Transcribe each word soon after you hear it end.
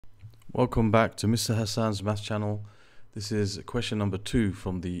Welcome back to Mr. Hassan's Math Channel. This is question number 2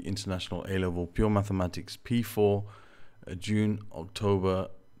 from the International A-Level Pure Mathematics P4 June-October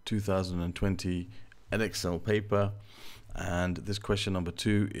 2020 Edexcel paper. And this question number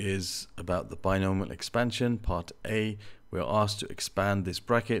 2 is about the binomial expansion, part A. We're asked to expand this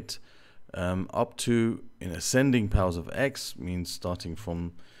bracket up to, in ascending powers of x, means starting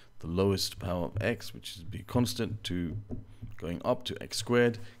from the lowest power of x, which is be constant, to going up to x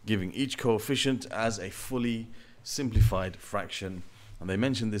squared, giving each coefficient as a fully simplified fraction. And they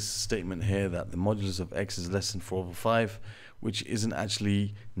mentioned this statement here that the modulus of x is less than 4/5, which isn't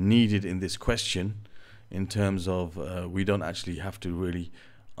actually needed in this question, in terms of we don't actually have to really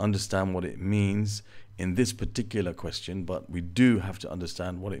understand what it means in this particular question, but we do have to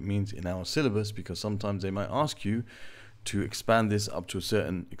understand what it means in our syllabus, because sometimes they might ask you to expand this up to a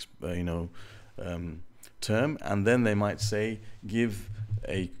certain term, and then they might say give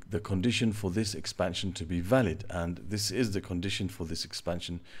the condition for this expansion to be valid, and this is the condition for this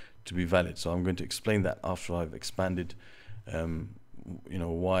expansion to be valid. So I'm going to explain that after I've expanded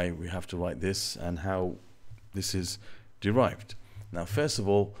why we have to write this and how this is derived. Now, first of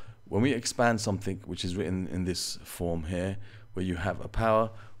all, when we expand something which is written in this form here, where you have a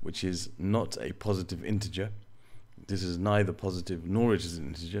power which is not a positive integer, this is neither positive nor it is an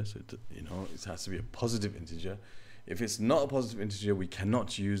integer, so it has to be a positive integer. If it's not a positive integer, we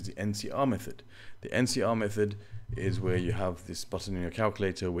cannot use the NCR method. The NCR method is where you have this button in your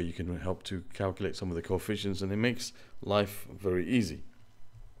calculator where you can help to calculate some of the coefficients, and it makes life very easy.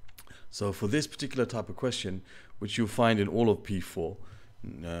 So for this particular type of question, which you'll find in all of P4,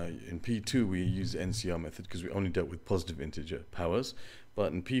 in P2 we use the NCR method because we only dealt with positive integer powers,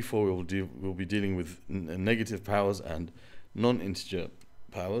 but in P4 we'll be dealing with negative powers and non-integer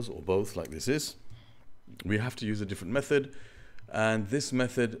powers, or both, like this is. We have to use a different method, and this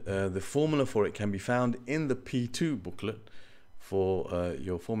method, the formula for it can be found in the P2 booklet for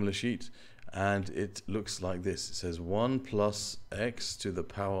your formula sheet, and it looks like this. It says 1 plus x to the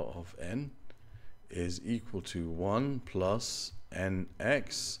power of n is equal to 1 plus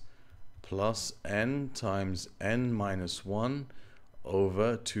nx plus n times n minus 1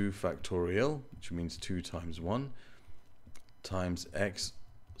 over 2 factorial, which means 2 times 1, times x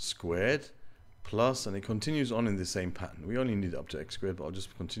squared, plus, and it continues on in the same pattern. We only need up to x squared, but I'll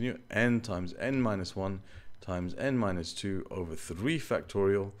just continue, n times n minus 1 times n minus 2 over 3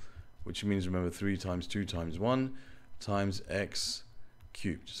 factorial, which means, remember, 3 times 2 times 1 times x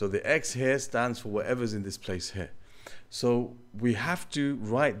cubed. So the x here stands for whatever's in this place here. So we have to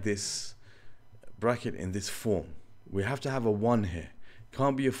write this bracket in this form. We have to have a 1 here.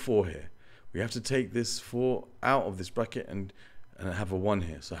 Can't be a 4 here. We have to take this 4 out of this bracket and have a 1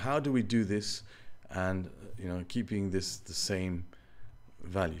 here. So how do we do this, and keeping this the same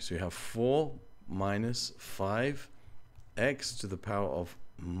value? So you have 4 minus 5x to the power of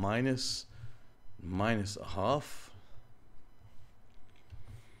minus a half.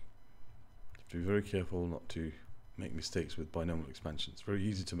 Have to be very careful not to make mistakes with binomial expansion. It's very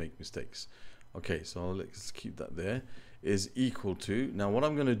easy to make mistakes. Okay, so let's keep that there. Is equal to, now what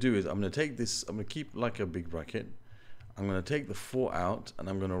I'm going to do is I'm going to take this, I'm going to keep like a big bracket. I'm going to take the 4 out, and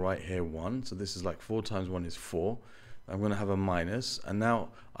I'm going to write here 1. So this is like 4 times 1 is 4. I'm going to have a minus, and now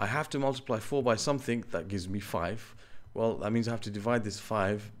I have to multiply 4 by something that gives me 5. Well, that means I have to divide this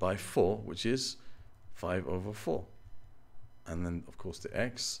 5 by 4, which is 5 over 4. And then, of course, the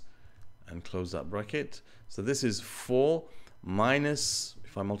x, and close that bracket. So this is 4 minus,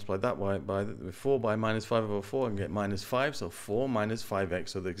 if I multiply that by 4 by minus 5 over 4, I can get minus 5. So 4 minus 5x,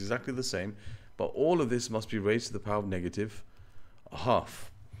 so they're exactly the same. But all of this must be raised to the power of negative a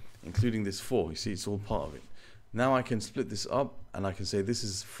half, including this 4. You see, it's all part of it. Now I can split this up, and I can say this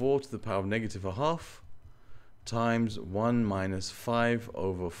is 4 to the power of negative a half times 1 minus 5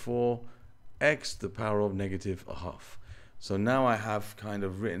 over 4 x to the power of negative a half. So now I have kind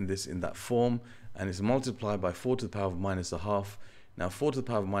of written this in that form, and it's multiplied by 4 to the power of minus a half. Now 4 to the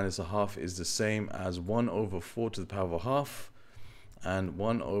power of minus a half is the same as 1 over 4 to the power of a half, and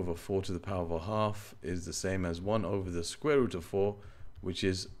 1 over 4 to the power of a half is the same as 1 over the square root of 4, which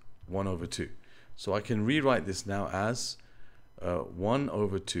is 1 over 2. So I can rewrite this now as 1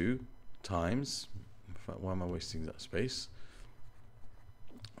 over 2 times, in fact, why am I wasting that space?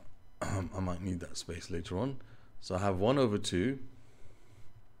 I might need that space later on. So I have 1 over 2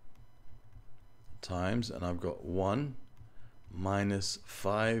 times, and I've got 1 minus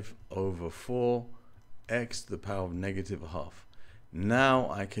 5 over 4 x to the power of negative a half. Now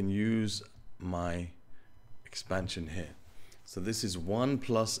I can use my expansion here. So this is 1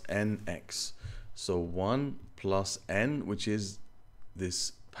 plus nx. So 1 plus n, which is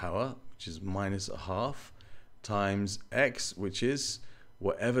this power, which is minus a half, times x, which is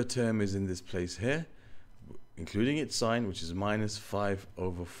whatever term is in this place here, including its sign, which is minus 5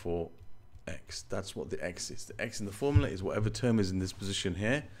 over 4x. That's what the x is. The x in the formula is whatever term is in this position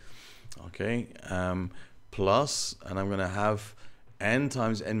here. Okay, plus, and I'm going to have n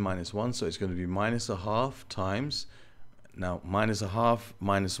times n minus 1, so it's going to be minus a half times, now minus a half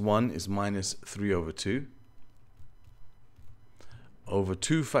minus 1 is minus 3 over 2, over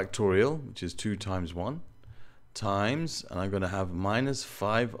 2 factorial, which is 2 times 1, times, and I'm going to have minus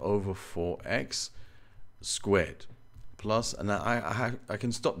 5 over 4x squared, plus, and I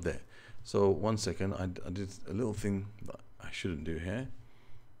can stop there. So 1 second, I did a little thing that I shouldn't do here.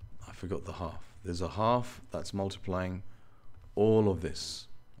 I forgot the half. There's a half that's multiplying all of this.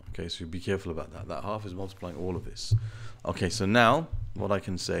 Okay, so be careful about that. That half is multiplying all of this. Okay, so now what I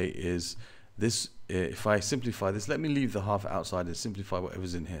can say is this, if I simplify this, let me leave the half outside and simplify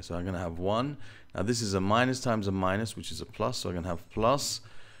whatever's in here. So I'm going to have 1. Now this is a minus times a minus, which is a plus. So I'm going to have plus,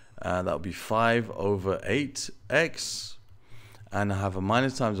 that will be 5 over 8x. And I have a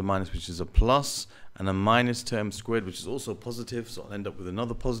minus times a minus, which is a plus, and a minus term squared, which is also positive. So I'll end up with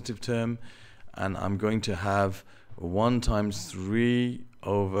another positive term. And I'm going to have 1 times 3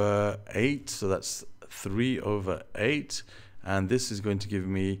 over 8. So that's 3 over 8. And this is going to give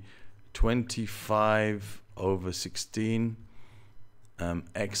me 25 over 16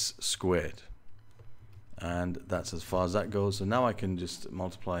 x squared. And that's as far as that goes. So now I can just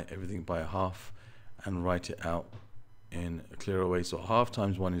multiply everything by a half and write it out in a clearer way. So a half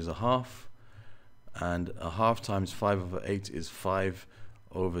times 1 is a half, and a half times 5 over 8 is 5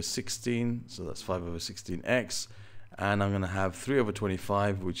 over 16, so that's 5 over 16x, and I'm going to have 3 over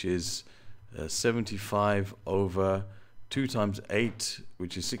 25, which is 75 over 2 times 8,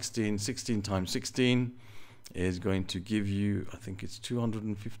 which is 16. 16 times 16 is going to give you, I think it's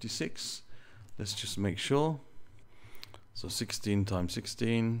 256. Let's just make sure. So 16 times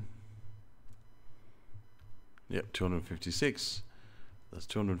 16, yep, 256. That's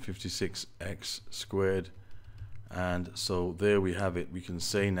 256x squared. And so there we have it. We can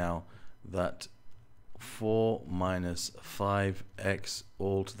say now that 4 minus 5x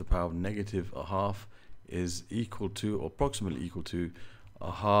all to the power of negative a half is equal to, or approximately equal to,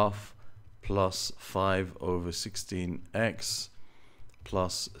 a half plus 5 over 16x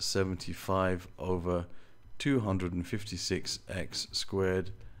plus 75 over 256x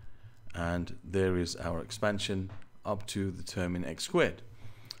squared. And there is our expansion up to the term in x squared.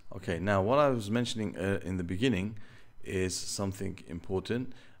 Okay, now what I was mentioning in the beginning is something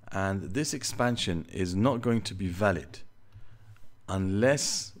important, and this expansion is not going to be valid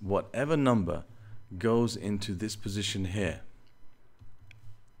unless whatever number goes into this position here.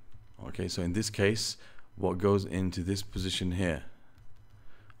 Okay, so in this case, what goes into this position here?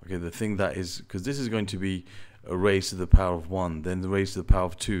 Okay, the thing that is, because this is going to be a raised to the power of 1, then raised to the power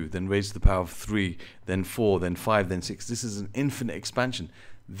of 2, then raised to the power of 3, then 4, then 5, then 6. This is an infinite expansion.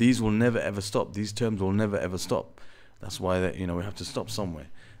 These will never ever stop. These terms will never ever stop. That's why that, you know, we have to stop somewhere.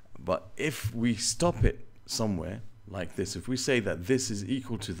 But if we stop it somewhere like this, if we say that this is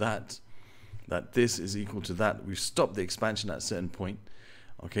equal to that, that this is equal to that, we've stopped the expansion at a certain point,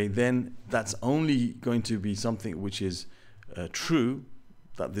 okay, then that's only going to be something which is true,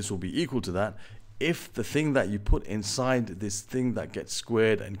 that this will be equal to that, if the thing that you put inside this thing that gets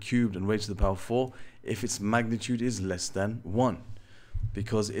squared and cubed and raised to the power of 4, if its magnitude is less than 1.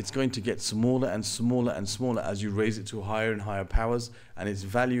 Because it's going to get smaller and smaller and smaller as you raise it to higher and higher powers, and its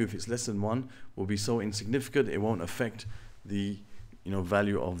value, if it's less than 1, will be so insignificant it won't affect the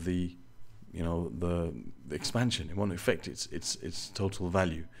value of the the expansion. It won't affect its total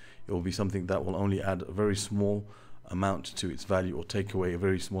value. It will be something that will only add a very small amount to its value, or take away a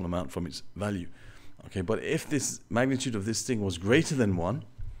very small amount from its value. Okay, but if this magnitude of this thing was greater than 1,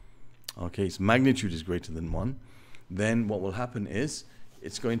 okay, its magnitude is greater than 1, then what will happen is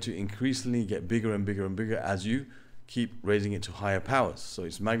it's going to increasingly get bigger and bigger and bigger as you keep raising it to higher powers. So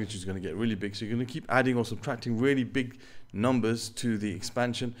its magnitude is going to get really big. So you're going to keep adding or subtracting really big numbers to the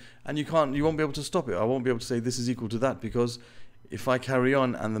expansion, and you won't be able to stop it. I won't be able to say this is equal to that, because if I carry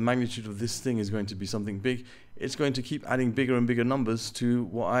on and the magnitude of this thing is going to be something big, it's going to keep adding bigger and bigger numbers to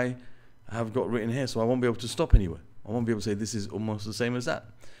what I have got written here. So I won't be able to stop anywhere. I won't be able to say this is almost the same as that.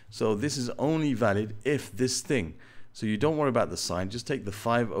 So this is only valid if this thing, so you don't worry about the sign, just take the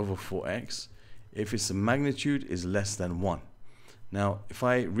 5 over 4x if its magnitude is less than 1. Now if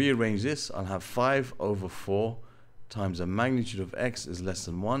I rearrange this, I'll have 5 over 4 times the magnitude of x is less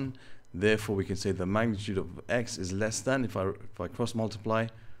than 1. Therefore we can say the magnitude of x is less than, if I cross multiply,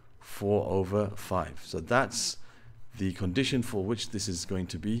 4 over 5. So that's the condition for which this is going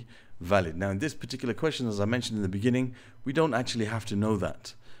to be valid. Now in this particular question, as I mentioned in the beginning, we don't actually have to know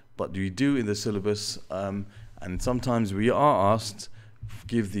that, but we do in the syllabus, and sometimes we are asked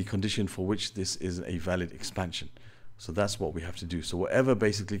give the condition for which this is a valid expansion. So that's what we have to do. So whatever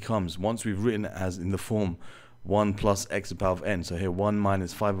basically comes, once we've written it as in the form 1 plus x to the power of n, so here 1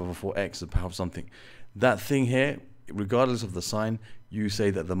 minus 5 over 4x to the power of something, that thing here, regardless of the sign, you say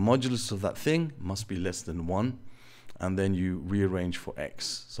that the modulus of that thing must be less than 1, and then you rearrange for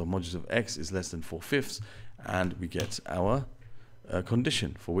x. So modulus of x is less than 4/5, and we get our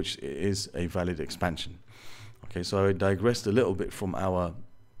condition for which it is a valid expansion. Okay, so I digressed a little bit from our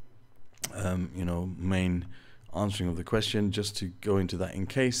main answering of the question, just to go into that in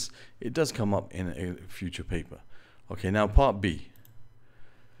case it does come up in a future paper. Okay, now part B.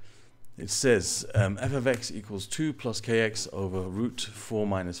 It says f of x equals 2 plus kx over root 4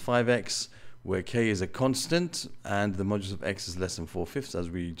 minus 5x, where k is a constant and the modulus of x is less than 4/5, as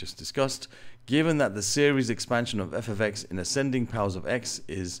we just discussed. Given that the series expansion of f of x in ascending powers of x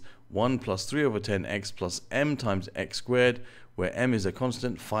is 1 plus 3 over 10x plus m times x squared, where m is a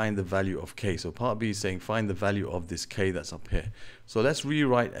constant, find the value of k. So part B is saying find the value of this k that's up here. So let's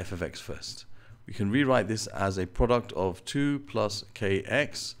rewrite f of x first. We can rewrite this as a product of 2 plus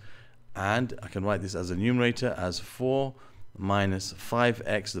kx, and I can write this as a numerator as 4 minus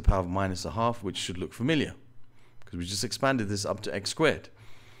 5x to the power of minus a half, which should look familiar because we just expanded this up to x squared.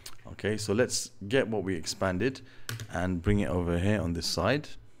 Okay, so let's get what we expanded and bring it over here on this side.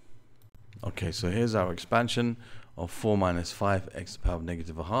 Okay, so here's our expansion of 4 minus 5x to the power of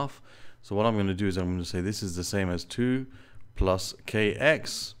negative a half. So what I'm going to do is I'm going to say this is the same as 2 plus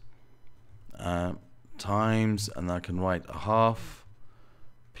kx times, and I can write a half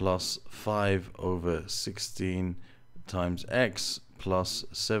plus 5 over 16 times x plus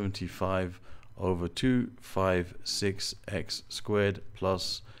 75 over 256x squared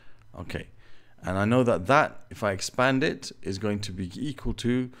plus, okay, and I know that if I expand it is going to be equal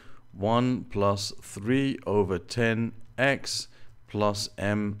to 1 plus 3 over 10x plus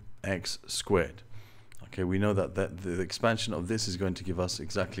mx squared. Okay, we know that the expansion of this is going to give us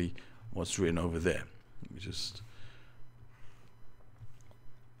exactly what's written over there. Let me just,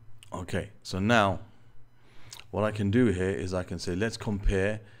 okay, so now what I can do here is I can say let's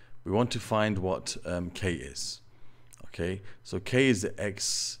compare. We want to find what k is. Okay, so k is the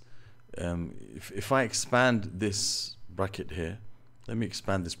x. If I expand this bracket here, let me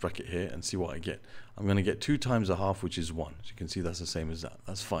expand this bracket here and see what I get. I'm going to get 2 times a half, which is 1. As you can see, that's the same as that.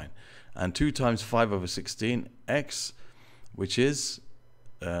 That's fine. And 2 times 5 over 16 x, which is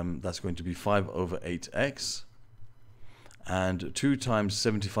that's going to be 5 over 8x, and 2 times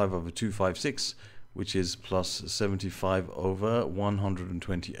 75 over 256, which is plus 75 over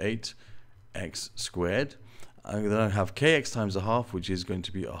 128 x squared. And then I have kx times a half, which is going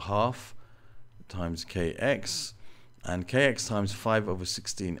to be a half times kx, and kx times 5 over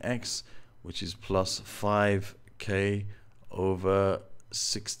 16x, which is plus 5k over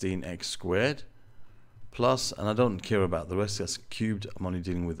 16x squared, plus, and I don't care about the rest, that's cubed, I'm only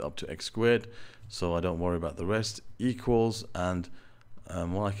dealing with up to x squared, so I don't worry about the rest, equals, and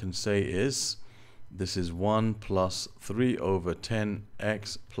what I can say is this is 1 plus 3 over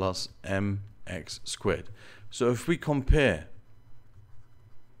 10x plus mx squared. So if we compare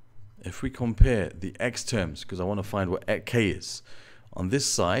the x terms, because I want to find what k is on this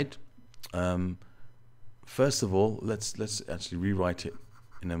side, first of all let's actually rewrite it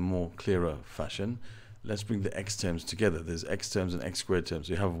in a more clearer fashion. Let's bring the x terms together. There's x terms and x squared terms.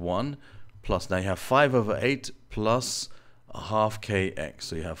 So you have 1 plus, now you have 5 over 8 plus a half kx.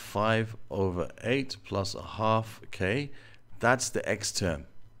 So you have 5 over 8 plus a half k. That's the x term.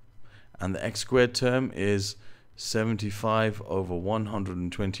 And the x squared term is 75 over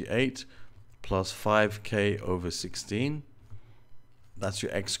 128 plus 5k over 16. That's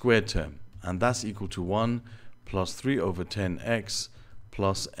your x squared term. And that's equal to 1 plus 3 over 10x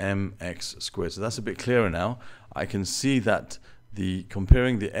plus mx squared. So that's a bit clearer now. I can see that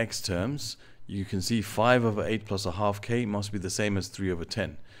comparing the x terms, you can see 5 over 8 plus a half k must be the same as 3 over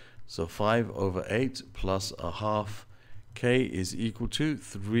 10. So 5 over 8 plus a half k is equal to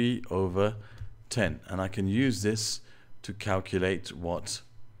 3 over 10. And I can use this to calculate what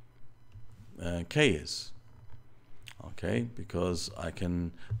k is. Okay, because I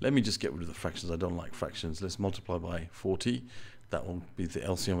can, let me just get rid of the fractions. I don't like fractions. Let's multiply by 40. That will be the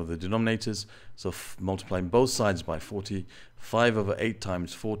LCM of the denominators. So multiplying both sides by 40, 5 over 8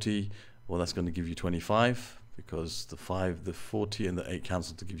 times 40, well, that's going to give you 25, because the 40 and the 8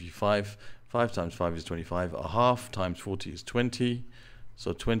 cancel to give you 5. 5 times 5 is 25. A half times 40 is 20.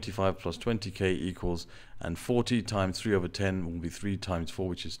 So 25 plus 20k equals, and 40 times 3 over 10 will be 3 times 4,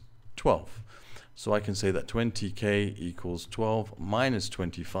 which is 12. So I can say that 20k equals 12 minus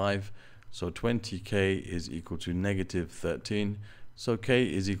 25. So 20k is equal to negative 13. So k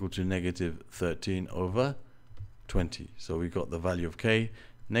is equal to negative 13 over 20. So we got the value of k,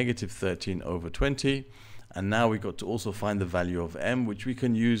 negative 13 over 20. And now we've got to also find the value of m, which we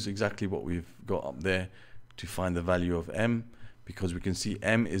can use exactly what we've got up there to find the value of m, because we can see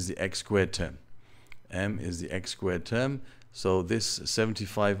m is the x squared term. M is the x squared term. So this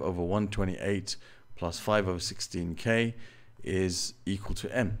 75 over 128 plus 5 over 16k is equal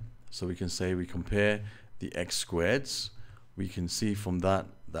to m. So we can say we compare the x squareds. We can see from that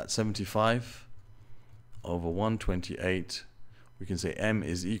 75 over 128, we can say m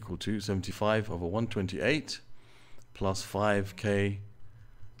is equal to 75 over 128 plus 5k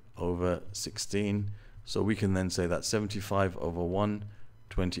over 16. So we can then say that 75 over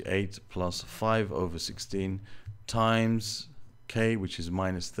 128 plus 5 over 16 times k, which is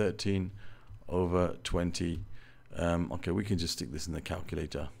minus 13 over 20. Okay, we can just stick this in the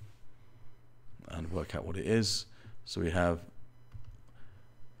calculator and work out what it is. So we have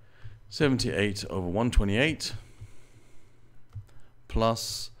 78 over 128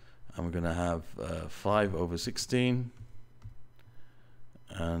 plus, and we're going to have 5 over 16,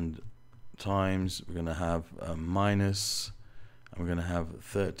 and times, we're going to have minus, and we're going to have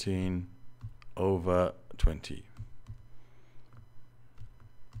 13 over 20.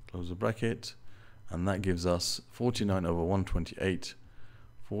 Close the bracket, and that gives us 49 over 128,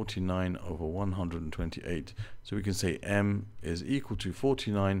 49 over 128. So we can say m is equal to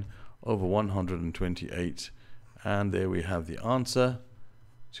 49 over 128, and there we have the answer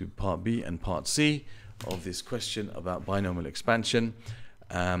to part B and part C of this question about binomial expansion.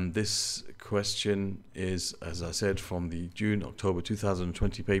 This question is, as I said, from the June-October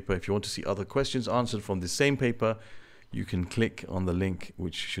 2020 paper. If you want to see other questions answered from the same paper, you can click on the link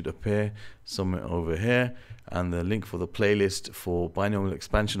which should appear somewhere over here, and the link for the playlist for binomial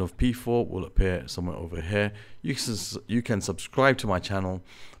expansion of P4 will appear somewhere over here. You can subscribe to my channel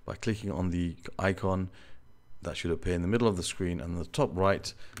by clicking on the icon that should appear in the middle of the screen, and on the top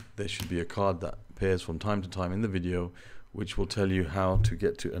right there should be a card that appears from time to time in the video, which will tell you how to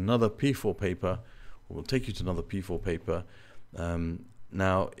get to another P4 paper, or will take you to another P4 paper.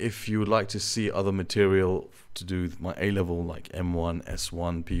 Now, if you would like to see other material to do with my A-level, like M1,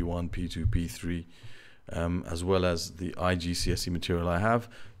 S1, P1, P2, P3, as well as the IGCSE material I have,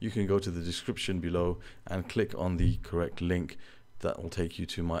 you can go to the description below and click on the correct link that will take you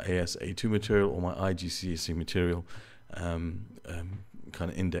to my AS A2 material or my IGCSE material, kind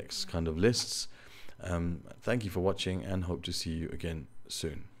of index kind of lists. Thank you for watching, and hope to see you again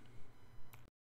soon.